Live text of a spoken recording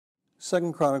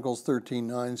2 Chronicles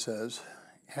 13:9 says,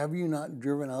 "Have you not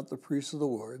driven out the priests of the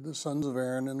Lord, the sons of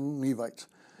Aaron and Levites,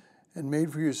 and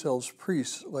made for yourselves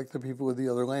priests like the people of the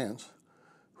other lands?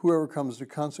 Whoever comes to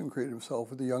consecrate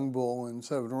himself with a young bull and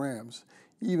 7 rams,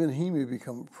 even he may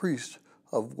become a priest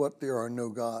of what there are no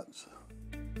gods."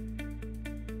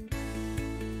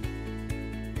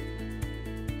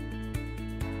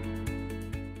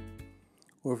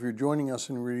 Well, if you're joining us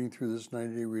in reading through this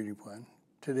 90-day reading plan,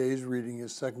 today's reading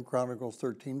is 2 Chronicles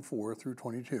 13:4 through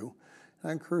 22, and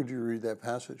I encourage you to read that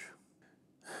passage.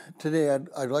 Today,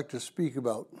 I'd like to speak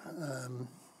about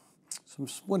some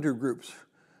splinter groups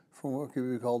from what could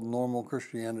be called normal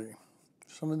Christianity.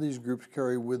 Some of these groups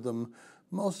carry with them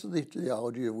most of the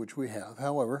theology of which we have.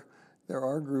 However, there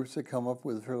are groups that come up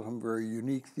with some very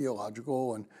unique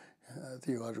theological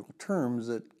terms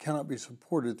that cannot be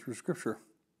supported through Scripture.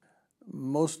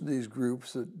 Most of these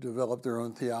groups that develop their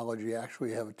own theology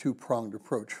actually have a two-pronged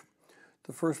approach.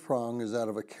 The first prong is that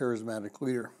of a charismatic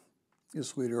leader.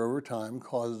 This leader, over time,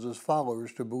 causes his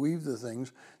followers to believe the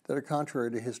things that are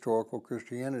contrary to historical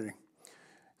Christianity.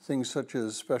 Things such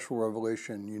as special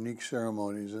revelation, unique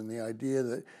ceremonies, and the idea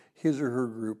that his or her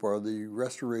group are the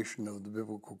restoration of the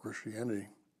biblical Christianity.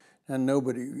 And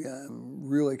nobody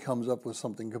really comes up with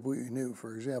something completely new.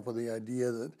 For example, the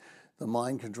idea that the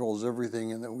mind controls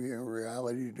everything and that we in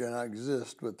reality do not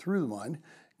exist, but through the mind,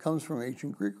 comes from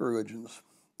ancient Greek religions.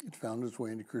 It found its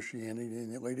way into Christianity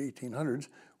in the late 1800s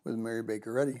with Mary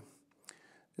Baker Eddy.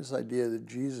 This idea that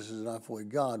Jesus is not fully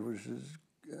God, which is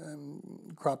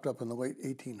cropped up in the late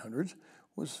 1800s,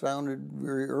 was founded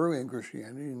very early in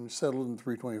Christianity and settled in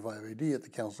 325 AD at the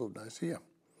Council of Nicaea.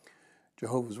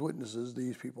 Jehovah's Witnesses,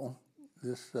 these people,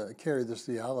 carry this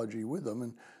theology with them,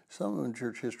 and some of them in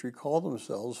church history call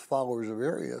themselves followers of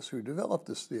Arius, who developed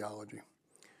this theology.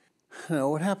 Now,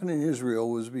 what happened in Israel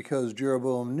was because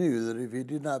Jeroboam knew that if he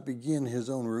did not begin his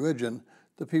own religion,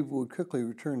 the people would quickly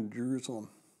return to Jerusalem.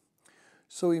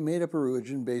 So he made up a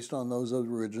religion based on those other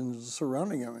religions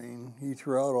surrounding him. He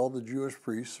threw out all the Jewish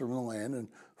priests from the land and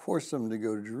forced them to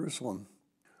go to Jerusalem.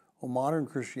 Well, modern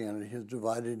Christianity has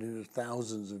divided into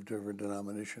thousands of different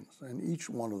denominations, and each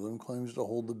one of them claims to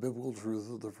hold the biblical truth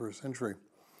of the first century.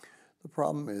 The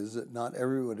problem is that not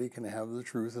everybody can have the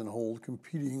truth and hold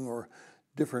competing or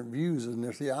different views in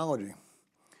their theology.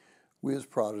 We as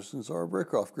Protestants are a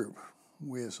break-off group.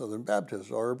 We as Southern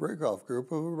Baptists are a break-off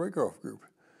group of a break-off group.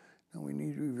 Now, we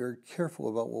need to be very careful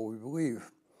about what we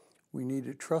believe. We need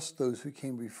to trust those who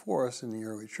came before us in the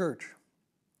early church.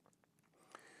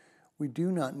 We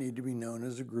do not need to be known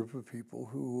as a group of people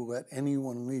who will let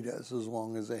anyone lead us as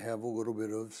long as they have a little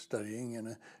bit of studying and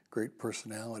a great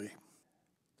personality.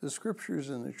 The scriptures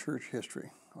in the church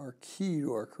history are key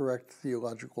to our correct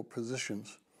theological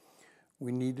positions.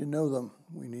 We need to know them,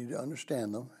 we need to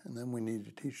understand them, and then we need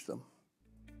to teach them.